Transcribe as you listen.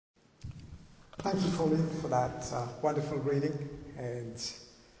Thank you, Colin, for that wonderful reading. And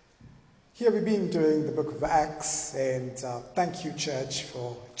here we've been doing the book of Acts, and thank you, church,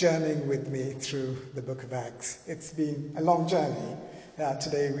 for journeying with me through the book of Acts. It's been a long journey.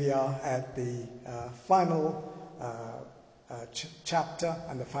 Today we are at the final chapter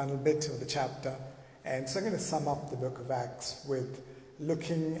and the final bit of the chapter. And so I'm going to sum up the book of Acts with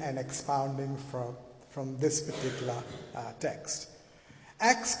looking and expounding from this particular text.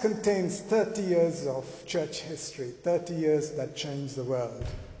 Acts contains 30 years of church history, 30 years that changed the world.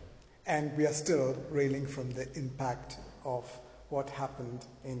 And we are still reeling from the impact of what happened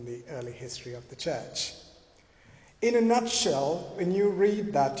in the early history of the church. In a nutshell, when you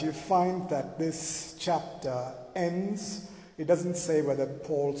read that, you find that this chapter ends. It doesn't say whether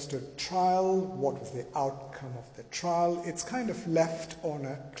Paul stood trial, what was the outcome of the trial. It's kind of left on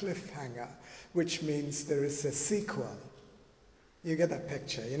a cliffhanger, which means there is a sequel. You get that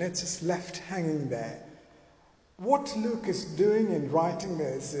picture, it's just left hanging there. What Luke is doing in writing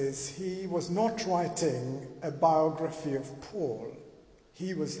this is he was not writing a biography of Paul.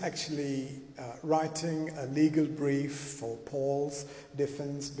 He was actually writing a legal brief for Paul's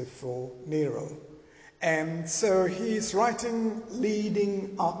defense before Nero. And so he's writing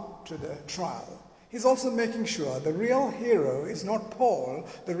leading up to the trial. He's also making sure the real hero is not Paul,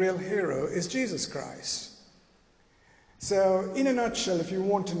 the real hero is Jesus Christ. So, in a nutshell, if you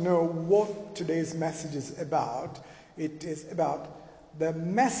want to know what today's message is about, it is about the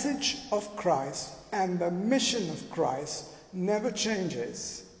message of Christ and the mission of Christ never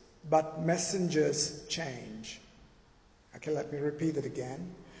changes, but messengers change. Okay, let me repeat it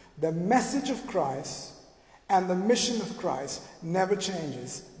again. The message of Christ and the mission of Christ never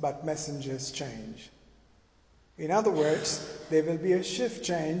changes, but messengers change. In other words, there will be a shift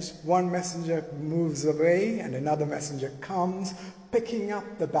change. One messenger moves away and another messenger comes, picking up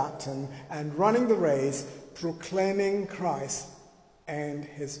the baton and running the race, proclaiming Christ and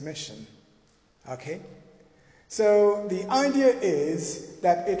his mission. Okay? So the idea is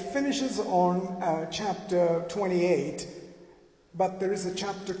that it finishes on chapter 28, but there is a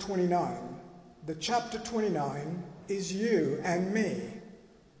chapter 29. The chapter 29 is you and me.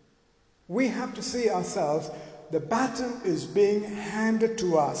 We have to see ourselves. The baton is being handed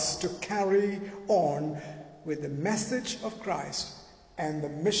to us to carry on with the message of Christ and the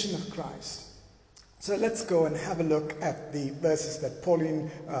mission of Christ. So let's go and have a look at the verses that Pauline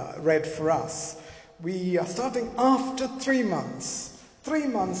read for us. We are starting after 3 months. 3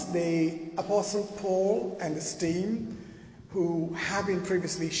 months, the Apostle Paul and his team, who have been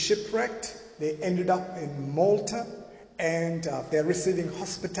previously shipwrecked, they ended up in Malta, and they're receiving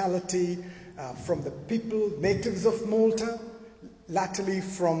hospitality from the people, natives of Malta, latterly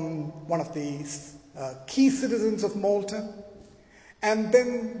from one of the key citizens of Malta, and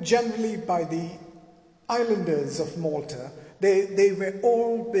then generally by the islanders of Malta. They were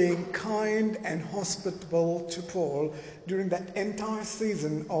all being kind and hospitable to Paul during that entire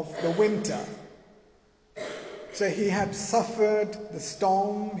season of the winter. So he had suffered the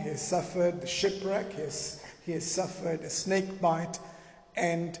storm, he has suffered the shipwreck, he has suffered a snake bite,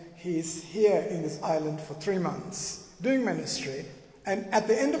 and he's here in this island for 3 months doing ministry. And at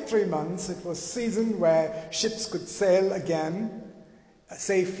the end of 3 months, it was season where ships could sail again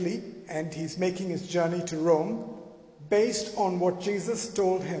safely, and he's making his journey to Rome based on what Jesus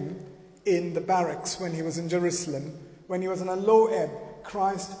told him in the barracks when he was in Jerusalem. When he was on a low ebb,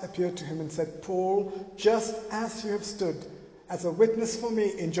 Christ appeared to him and said, "Paul, just as you have stood as a witness for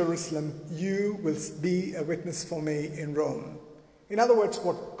me in Jerusalem, you will be a witness for me in Rome." In other words,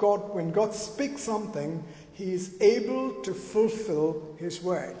 when God speaks something, he is able to fulfill his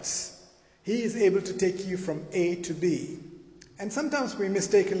words. He is able to take you from A to B. And sometimes we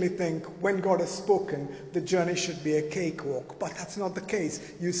mistakenly think when God has spoken, the journey should be a cakewalk. But that's not the case.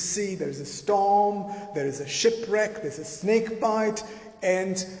 You see, there's a storm, there is a shipwreck, there's a snake bite,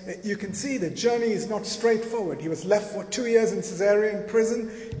 and you can see the journey is not straightforward. He was left for 2 years in Caesarea in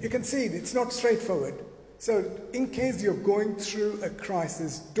prison. You can see it's not straightforward. So in case you're going through a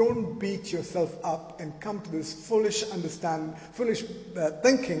crisis, don't beat yourself up and come to this foolish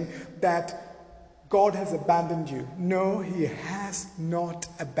thinking that God has abandoned you. No, he has not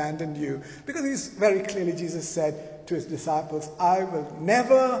abandoned you. Because he's very clearly, Jesus said to his disciples, "I will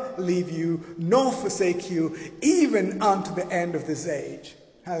never leave you nor forsake you, even unto the end of this age."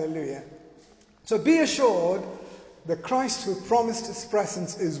 Hallelujah. So be assured, the Christ who promised his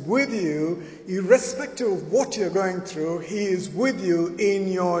presence is with you, irrespective of what you're going through. He is with you in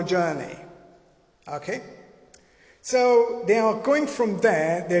your journey. Okay? So they are going from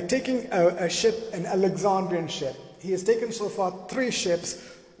there. They're taking a ship, an Alexandrian ship. He has taken so far 3 ships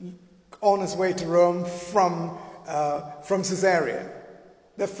on his way to Rome from Caesarea.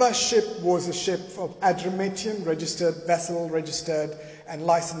 The first ship was a ship of Adramyttium, vessel registered and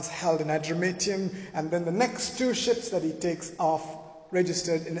license held in Adramyttium. And then the next two ships that he takes are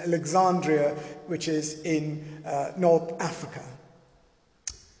registered in Alexandria, which is in North Africa.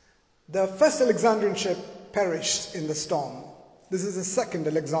 The first Alexandrian ship perished in the storm. This is the second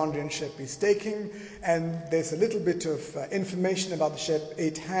Alexandrian ship he's taking, and there's a little bit of information about the ship.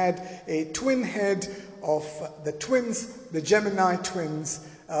 It had a twin head of the twins, the Gemini twins,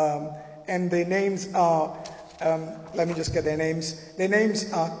 and their names are, let me just get their names. Their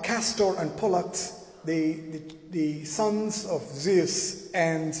names are Castor and Pollux, the sons of Zeus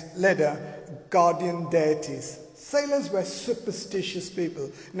and Leda, guardian deities. Sailors were superstitious people.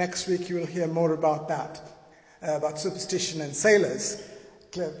 Next week you will hear more about that. About superstition and sailors.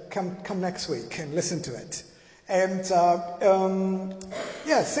 Come next week and listen to it. And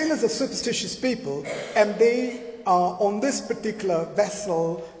sailors are superstitious people, and they are on this particular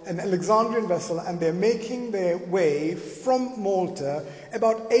vessel, an Alexandrian vessel, and they're making their way from Malta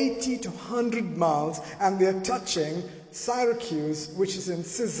about 80 to 100 miles, and they're touching Syracuse, which is in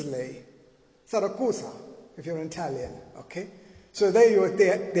Sicily. Siracusa, if you're Italian, okay? So they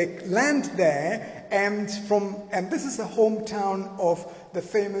land there, and this is the hometown of the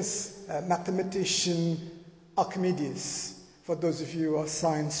famous mathematician Archimedes. For those of you who are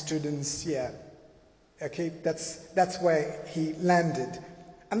science students, okay, that's where he landed.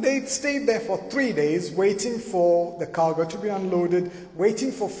 And they stayed there for 3 days, waiting for the cargo to be unloaded,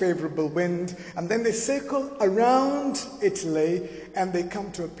 waiting for favorable wind, and then they circle around Italy, and they come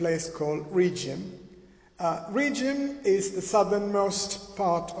to a place called Rhegium. Rhegium is the southernmost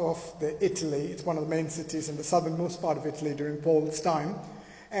part of Italy. It's one of the main cities in the southernmost part of Italy during Paul's time.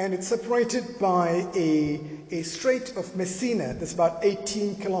 And it's separated by a Strait of Messina that's about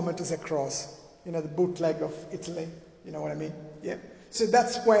 18 kilometers across. You know, the bootleg of Italy. You know what I mean? Yeah. So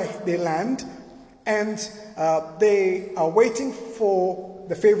that's where they land. And they are waiting for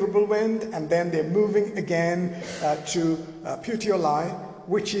the favorable wind, and then they're moving again to Puteoli,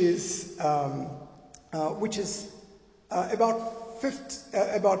 which is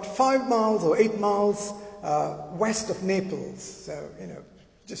about 5 miles or 8 miles west of Naples. So, you know,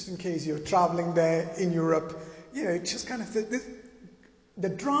 just in case you're traveling there in Europe, you know, it's just kind of the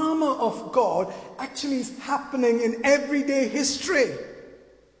drama of God actually is happening in everyday history.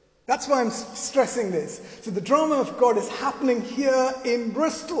 That's why I'm stressing this. So the drama of God is happening here in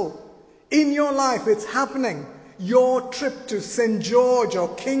Bristol. In your life, it's happening. Your trip to St. George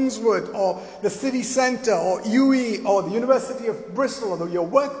or Kingswood or the city centre or UE or the University of Bristol or your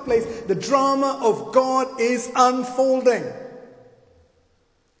workplace, the drama of God is unfolding.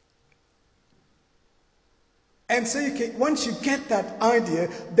 And so once you get that idea,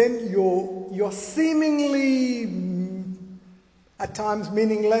 then your seemingly at times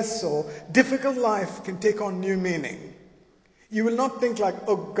meaningless or difficult life can take on new meaning. You will not think like,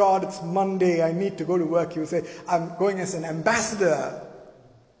 oh God, it's Monday, I need to go to work. You will say, I'm going as an ambassador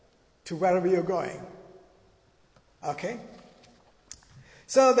to wherever you're going. Okay?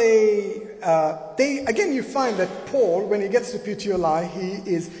 So again, you find that Paul, when he gets to Puteoli, he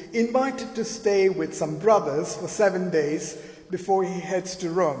is invited to stay with some brothers for 7 days before he heads to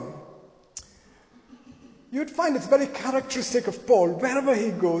Rome. You'd find it's very characteristic of Paul. Wherever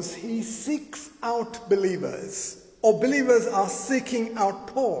he goes, he seeks out believers. Or believers are seeking out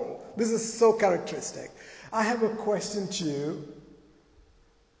Paul. This is so characteristic. I have a question to you.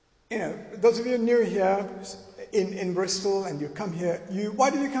 You know, those of you new here in Bristol and you come here,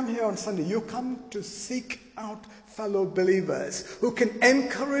 why do you come here on Sunday? You come to seek out fellow believers who can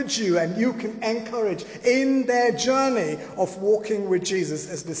encourage you and you can encourage in their journey of walking with Jesus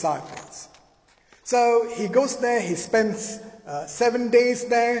as disciples. So he goes there, he spends 7 days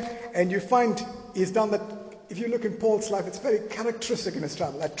there, and you find he's done that. If you look in Paul's life, it's very characteristic in his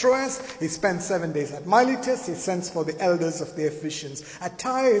travel. At Troas, he spends 7 days. At Miletus, he sends for the elders of the Ephesians. At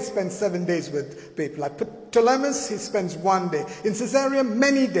Tyre, he spends 7 days with people. At Ptolemais, he spends 1 day. In Caesarea,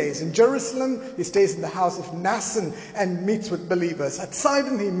 many days. In Jerusalem, he stays in the house of Mnason and meets with believers. At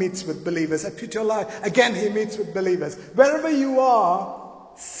Sidon, he meets with believers. At Puteoli, again, he meets with believers. Wherever you are,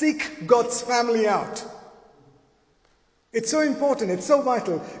 seek God's family out. It's so important. It's so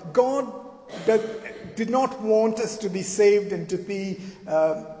vital. God did not want us to be saved and to be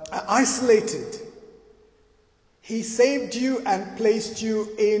isolated. He saved you and placed you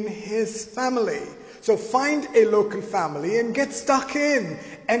in his family. So find a local family and get stuck in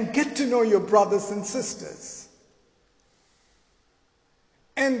and get to know your brothers and sisters.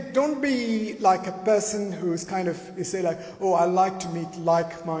 And don't be like a person who's you say like, oh, I like to meet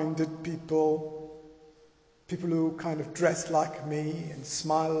like-minded people, people who kind of dress like me and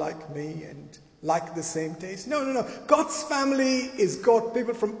smile like me and like the same taste. No. God's family is God,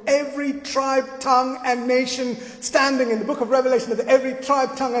 people from every tribe, tongue, and nation standing in the book of Revelation of every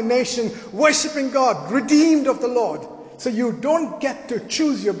tribe, tongue, and nation, worshiping God, redeemed of the Lord. So you don't get to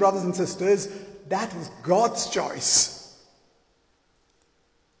choose your brothers and sisters. That is God's choice.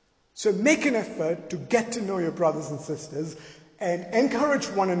 So make an effort to get to know your brothers and sisters and encourage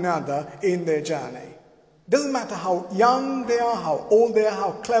one another in their journey. Doesn't matter how young they are, how old they are,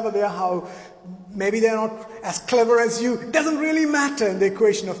 how clever they are, how maybe they're not as clever as you. It doesn't really matter in the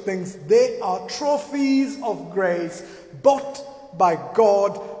equation of things. They are trophies of grace bought by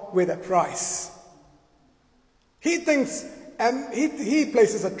God with a price. He thinks, and he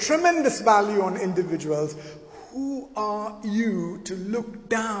places a tremendous value on individuals. Who are you to look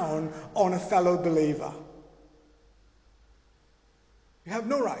down on a fellow believer? You have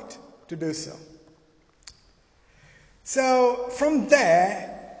no right to do so. So from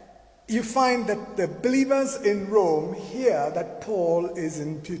there, you find that the believers in Rome hear that Paul is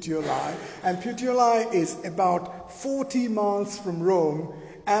in Puteoli, and Puteoli is about 40 miles from Rome,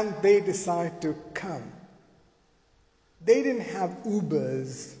 and they decide to come. They didn't have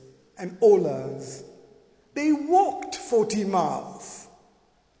Ubers and Olas. They walked 40 miles.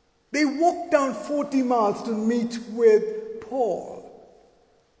 They walked down 40 miles to meet with Paul.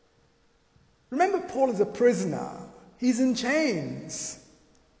 Remember, Paul is a prisoner. He's in chains.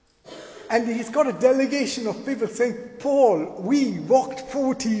 And he's got a delegation of people saying, Paul, we walked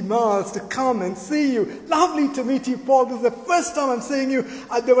 40 miles to come and see you. Lovely to meet you, Paul. This is the first time I'm seeing you.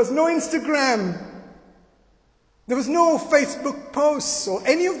 There was no Instagram. There was no Facebook posts or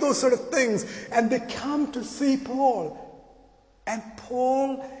any of those sort of things. And they come to see Paul. And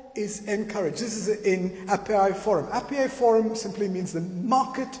Paul is encouraged. This is in Appii Forum. Appii Forum simply means the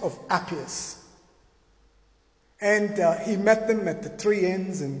market of Appius. And he met them at the 3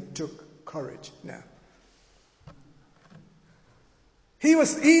 inns and took courage. Now,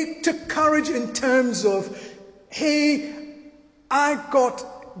 he took courage in terms of, hey, I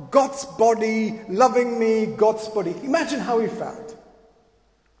got God's body loving me, God's body. Imagine how he felt.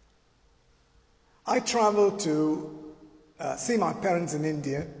 I travel to see my parents in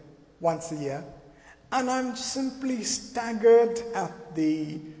India once a year, and I'm simply staggered at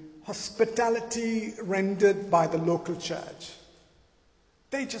the hospitality rendered by the local church.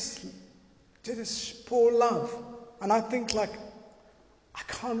 They just pour love. And I think like, I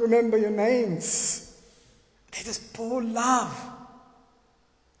can't remember your names. They just pour love.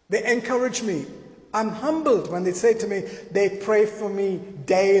 They encourage me. I'm humbled when they say to me, they pray for me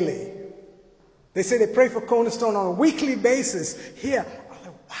daily. They say they pray for Cornerstone on a weekly basis. Here, I'm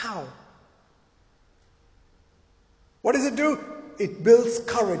like, wow. What does it do? It builds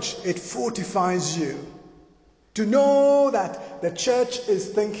courage. It fortifies you. To know that the church is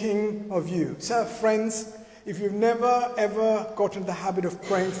thinking of you. So friends, if you've never ever got in the habit of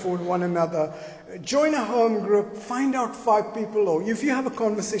praying for one another, join a home group, find out 5 people, or if you have a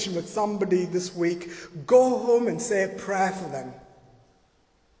conversation with somebody this week, go home and say a prayer for them.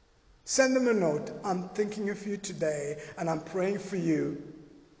 Send them a note. I'm thinking of you today and I'm praying for you.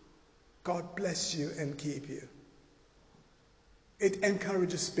 God bless you and keep you. It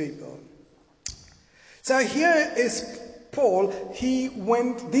encourages people. So here is Paul.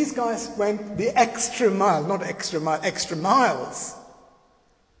 These guys went the extra mile, not extra mile, extra miles.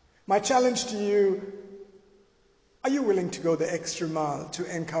 My challenge to you, are you willing to go the extra mile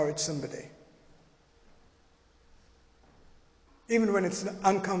to encourage somebody? Even when it's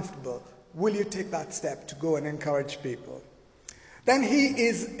uncomfortable, will you take that step to go and encourage people? Then he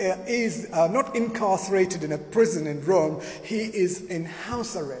is not incarcerated in a prison in Rome. He is in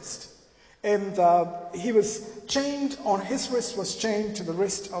house arrest. And he was chained, on his wrist was chained to the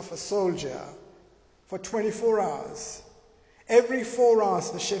wrist of a soldier for 24 hours. Every 4 hours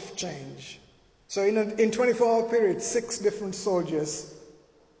the shift changed. So in 24-hour period, 6 different soldiers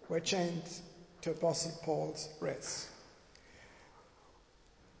were chained to Apostle Paul's wrist.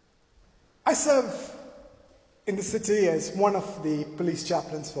 I serve in the city as one of the police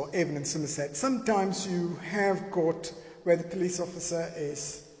chaplains for Avon and Somerset. Sometimes you have got where the police officer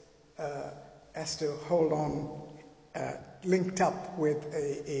has to hold on, linked up with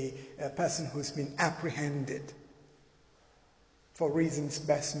a person who's been apprehended for reasons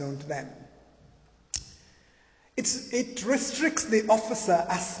best known to them. It restricts the officer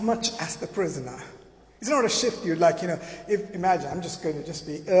as much as the prisoner. It's not a shift you'd like, imagine, I'm just going to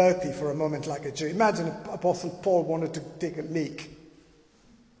be earthy for a moment like a Jew. Imagine if Apostle Paul wanted to take a leak.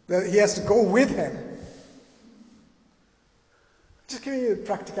 He has to go with him. Just giving you the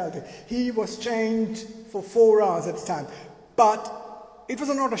practicality. He was chained for 4 hours at a time. But it was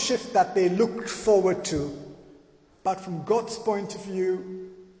not a shift that they looked forward to. But from God's point of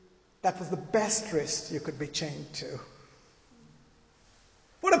view, that was the best rest you could be chained to.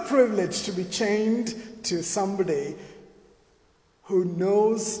 What a privilege to be chained to somebody who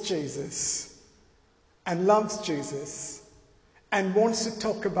knows Jesus and loves Jesus and wants to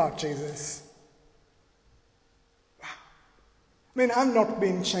talk about Jesus. Wow. I mean, I've not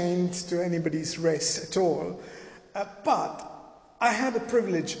been chained to anybody's rest at all, but I had the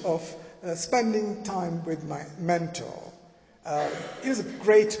privilege of spending time with my mentor. He was a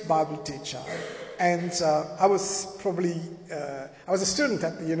great Bible teacher, and I was a student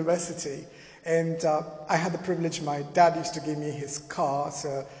at the university, and I had the privilege, my dad used to give me his car,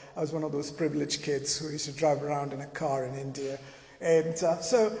 so I was one of those privileged kids who used to drive around in a car in India. And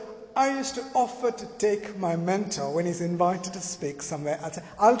so I used to offer to take my mentor when he's invited to speak somewhere. I'd say,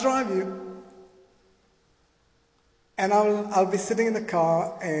 I'll drive you. And I'll be sitting in the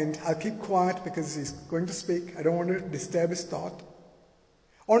car and I'll keep quiet because he's going to speak. I don't want to disturb his thought.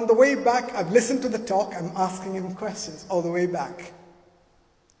 On the way back, I've listened to the talk. I'm asking him questions all the way back.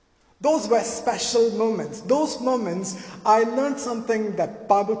 Those were special moments. Those moments, I learned something that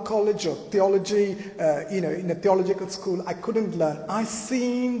Bible college or theology, in a theological school, I couldn't learn. I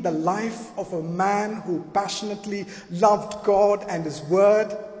seen the life of a man who passionately loved God and His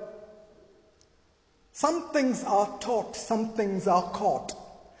Word. Some things are taught, some things are caught.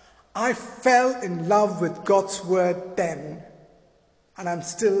 I fell in love with God's Word then, and I'm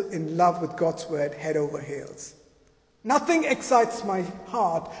still in love with God's Word head over heels. Nothing excites my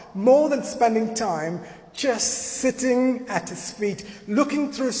heart more than spending time just sitting at His feet,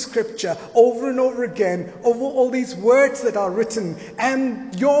 looking through Scripture over and over again, over all these words that are written,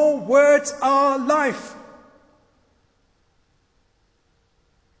 and your words are life.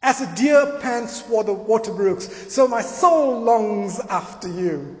 As a deer pants for the water brooks, so my soul longs after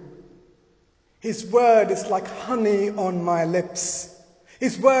you. His word is like honey on my lips.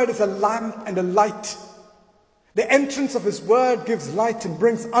 His word is a lamp and a light. The entrance of His word gives light and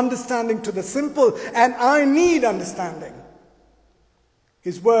brings understanding to the simple, and I need understanding.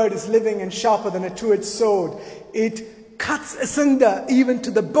 His word is living and sharper than a two-edged sword. It cuts asunder even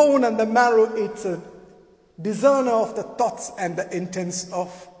to the bone and the marrow. It's a discerner of the thoughts and the intents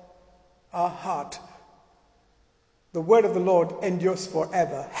of our heart. The word of the Lord endures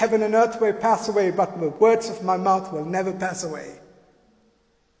forever. Heaven and earth will pass away, but the words of my mouth will never pass away.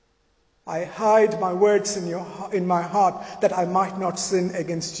 I hide my words in my heart that I might not sin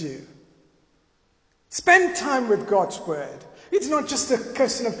against you. Spend time with God's word. It's not just a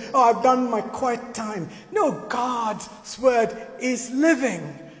question of, I've done my quiet time. No, God's word is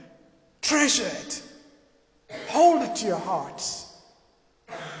living. Treasure it. Hold it to your hearts.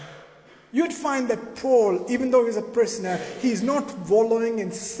 You'd find that Paul, even though he's a prisoner, he's not wallowing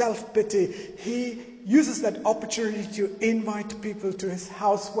in self-pity. He uses that opportunity to invite people to his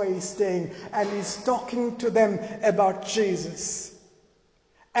house where he's staying, and he's talking to them about Jesus.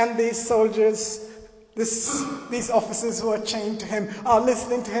 And these soldiers, these officers who are chained to him, are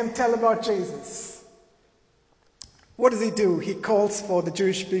listening to him tell about Jesus. What does he do? He calls for the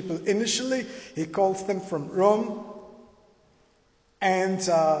Jewish people. Initially, he calls them from Rome. And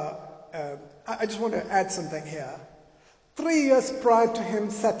I just want to add something here. 3 years prior to him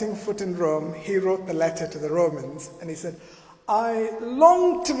setting foot in Rome, he wrote the letter to the Romans, and he said, I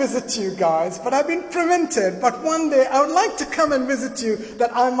long to visit you guys, but I've been prevented. But one day I would like to come and visit you,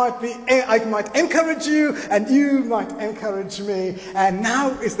 that I might encourage you and you might encourage me. And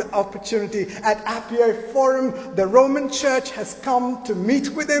now is the opportunity. At Appii Forum, the Roman church has come to meet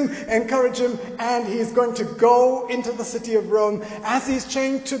with him, encourage him, and he's going to go into the city of Rome as he's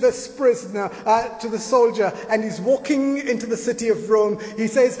chained to this prisoner, to the soldier, and he's walking into the city of Rome. He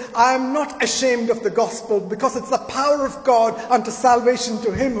says, I am not ashamed of the gospel, because it's the power of God unto salvation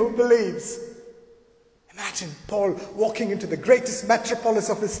to him who believes. Imagine Paul walking into the greatest metropolis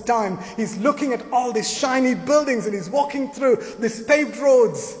of his time. He's looking at all these shiny buildings and he's walking through these paved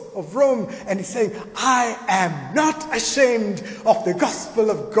roads of Rome, and he's saying, I am not ashamed of the gospel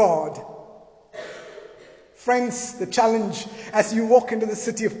of God. Friends, the challenge as you walk into the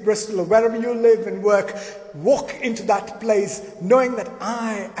city of Bristol or wherever you live and work, walk into that place knowing that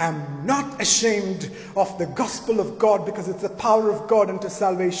I am not ashamed of the gospel of God, because it's the power of God unto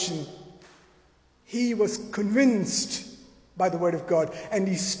salvation. He was convinced by the word of God, and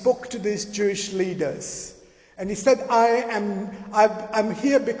he spoke to these Jewish leaders. And he said, I'm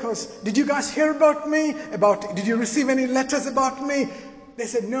here because, did you guys hear about me? Did you receive any letters about me? They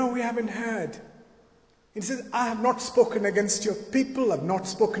said, no, we haven't heard. He says, I have not spoken against your people. I've not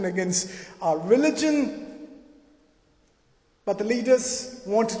spoken against our religion. But the leaders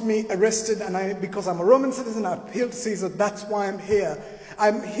wanted me arrested, and because I'm a Roman citizen, I appealed to Caesar. That's why I'm here.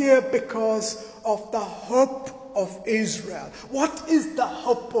 I'm here because of the hope of Israel. What is the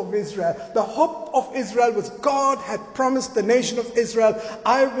hope of Israel? The hope of Israel was God had promised the nation of Israel,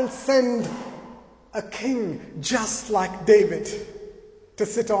 I will send a king just like David to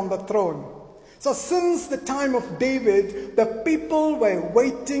sit on the throne. So since the time of David, the people were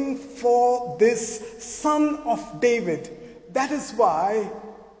waiting for this son of David. That is why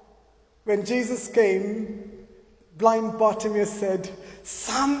when Jesus came, blind Bartimaeus said,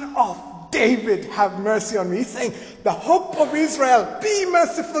 Son of David, have mercy on me. He's saying, the hope of Israel, be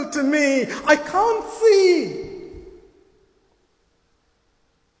merciful to me. I can't see.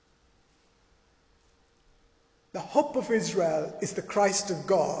 The hope of Israel is the Christ of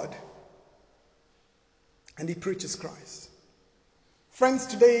God. And he preaches Christ. Friends,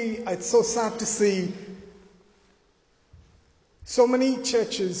 today it's so sad to see so many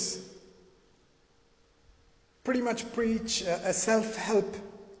churches pretty much preach a self-help,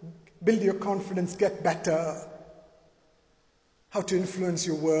 build your confidence, get better, how to influence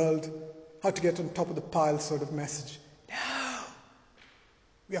your world, how to get on top of the pile sort of message. No!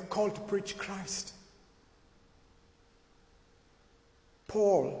 We are called to preach Christ.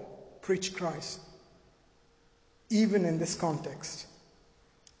 Paul preached Christ, even in this context.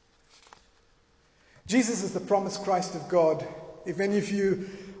 Jesus is the promised Christ of God. If any of you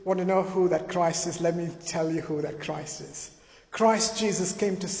want to know who that Christ is, let me tell you who that Christ is. Christ Jesus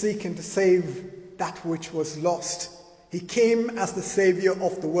came to seek and to save that which was lost. He came as the Savior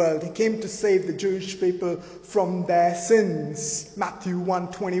of the world. He came to save the Jewish people from their sins. Matthew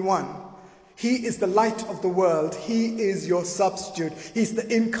 1:21. He is the light of the world. He is your substitute. He's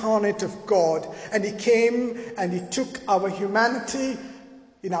the incarnate of God. And he came and he took our humanity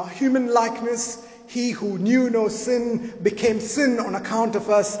in our human likeness. He who knew no sin became sin on account of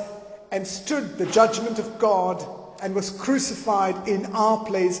us and stood the judgment of God and was crucified in our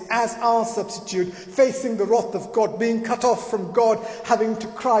place as our substitute, facing the wrath of God, being cut off from God, having to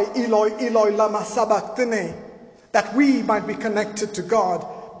cry, Eloi, Eloi, lama sabachthani, that we might be connected to God.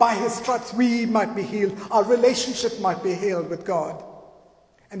 By his stripes we might be healed. Our relationship might be healed with God.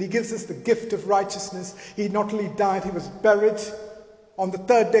 And he gives us the gift of righteousness. He not only died, he was buried. On the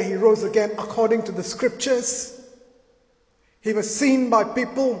third day he rose again according to the scriptures. He was seen by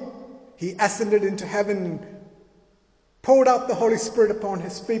people. He ascended into heaven and poured out the Holy Spirit upon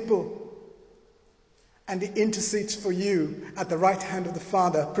his people. And he intercedes for you at the right hand of the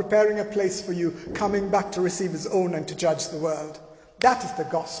Father, preparing a place for you, coming back to receive his own and to judge the world. That is the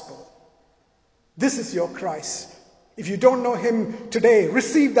gospel. This is your Christ. If you don't know him today,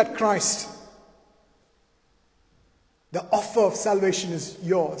 receive that Christ. The offer of salvation is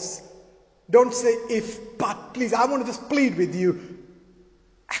yours. Don't say if, but, please. I want to just plead with you.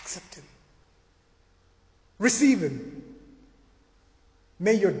 Accept him. Receive him.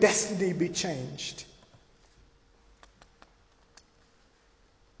 May your destiny be changed.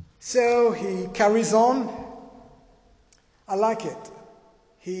 So he carries on. I like it.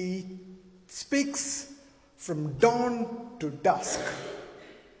 He speaks from dawn to dusk.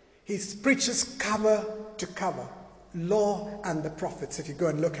 He preaches cover to cover. Law and the prophets, if you go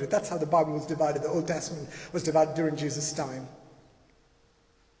and look at it. That's how the Bible was divided. The Old Testament was divided during Jesus' time.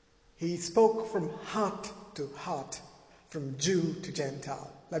 He spoke from heart to heart, from Jew to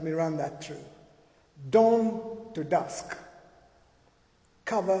Gentile. Let me run that through. Dawn to dusk.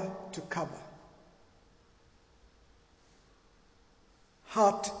 Cover to cover.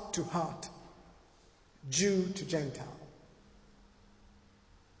 Heart to heart. Jew to Gentile.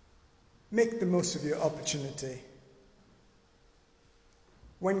 Make the most of your opportunity.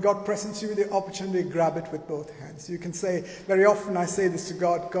 When God presents you with the opportunity, grab it with both hands. You can say, very often I say this to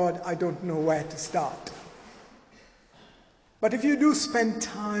God, God, I don't know where to start. But if you do spend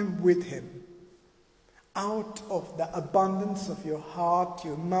time with him, out of the abundance of your heart,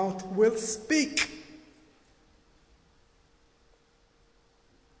 your mouth will speak.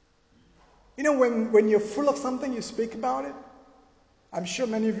 You know, when you're full of something, you speak about it. I'm sure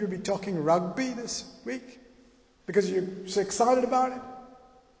many of you will be talking rugby this week because you're so excited about it.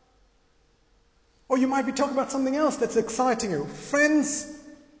 Or you might be talking about something else that's exciting you. Friends,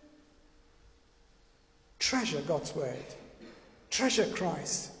 treasure God's word. Treasure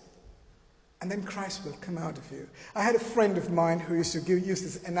Christ. And then Christ will come out of you. I had a friend of mine who used to use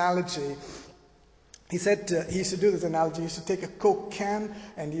this analogy. He said he used to do this analogy. He used to take a Coke can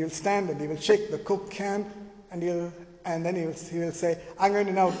and he'll stand and he will shake the Coke can and he'll and then he'll say, I'm going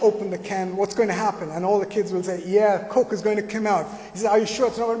to now open the can. What's going to happen? And all the kids will say, yeah, Coke is going to come out. He says, are you sure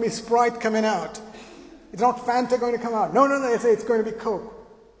it's not going to be Sprite coming out? It's not Fanta going to come out. No. They say it's going to be Coke.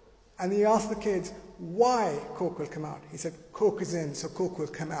 And then you ask the kids, why Coke will come out? He said, Coke is in, so Coke will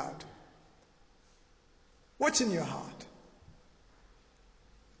come out. What's in your heart?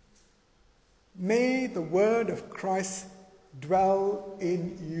 May the word of Christ dwell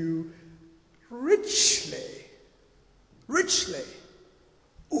in you richly,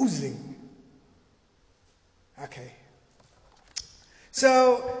 oozing. Okay.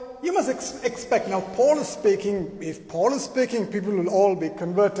 So you must expect, now Paul is speaking, if Paul is speaking, people will all be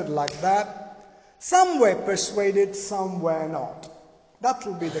converted like that. Some were persuaded, some were not. That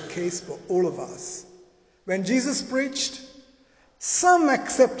will be the case for all of us. When Jesus preached, some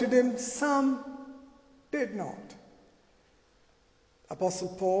accepted him, some did not. Apostle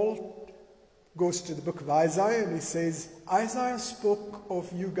Paul goes to the book of Isaiah and he says, Isaiah spoke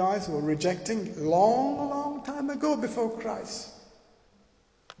of you guys who were rejecting long time ago before Christ.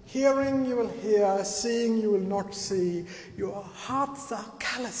 Hearing you will hear, seeing you will not see. Your hearts are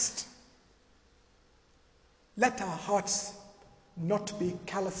calloused. Let our hearts not be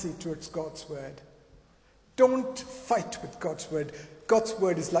callousy towards God's word. Don't fight with God's word. God's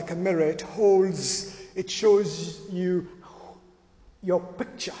word is like a mirror. It shows you your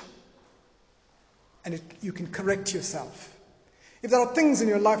picture. And you can correct yourself. If there are things in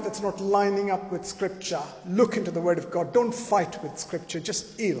your life that's not lining up with Scripture, look into the Word of God. Don't fight with Scripture.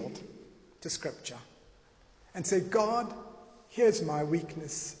 Just yield to Scripture. And say, God, here's my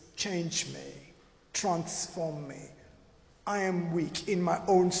weakness. Change me. Transform me. I am weak in my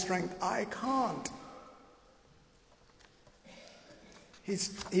own strength. I can't.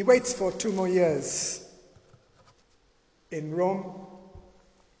 He waits for 2 more years in Rome.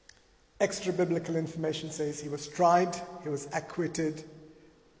 Extra biblical information says he was tried, he was acquitted,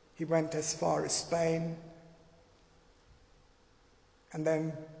 he went as far as Spain, and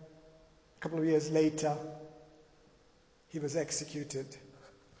then a couple of years later, he was executed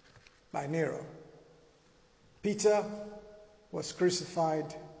by Nero. Peter was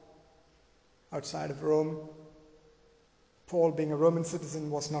crucified outside of Rome. Paul, being a Roman citizen,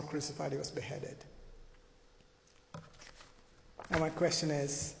 was not crucified, he was beheaded. Now my question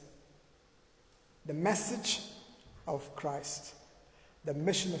is, the message of Christ, the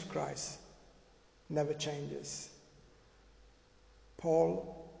mission of Christ, never changes.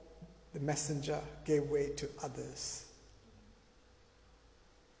 Paul, the messenger, gave way to others.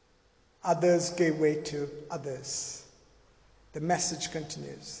 Others gave way to others. The message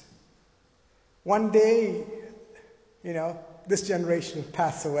continues. One day, this generation will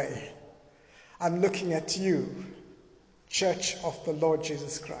pass away. I'm looking at you, Church of the Lord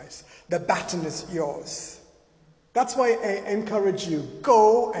Jesus Christ. The baton is yours. That's why I encourage you,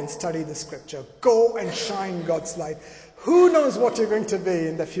 go and study the Scripture. Go and shine God's light. Who knows what you're going to be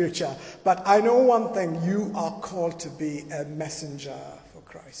in the future? But I know one thing, you are called to be a messenger for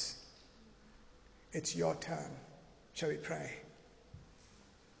Christ. It's your turn. Shall we pray?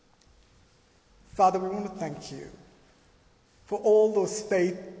 Father, we want to thank you for all those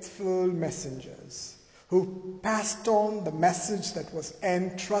faithful messengers who passed on the message that was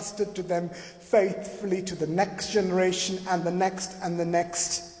entrusted to them faithfully to the next generation and the next and the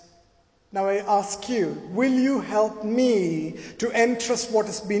next. Now I ask you, will you help me to entrust what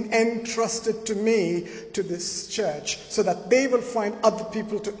has been entrusted to me to this church so that they will find other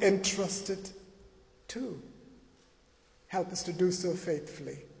people to entrust it to? Help us to do so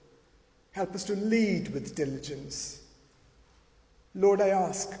faithfully. Help us to lead with diligence. Lord, I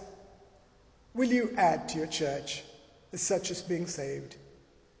ask, will you add to your church as such as being saved?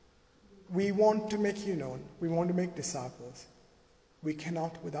 We want to make you known. We want to make disciples. We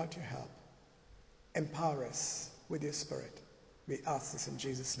cannot without your help. Empower us with your Spirit. We ask this in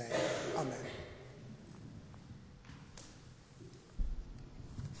Jesus' name. Amen.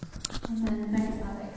 Amen. Thanks, Alex.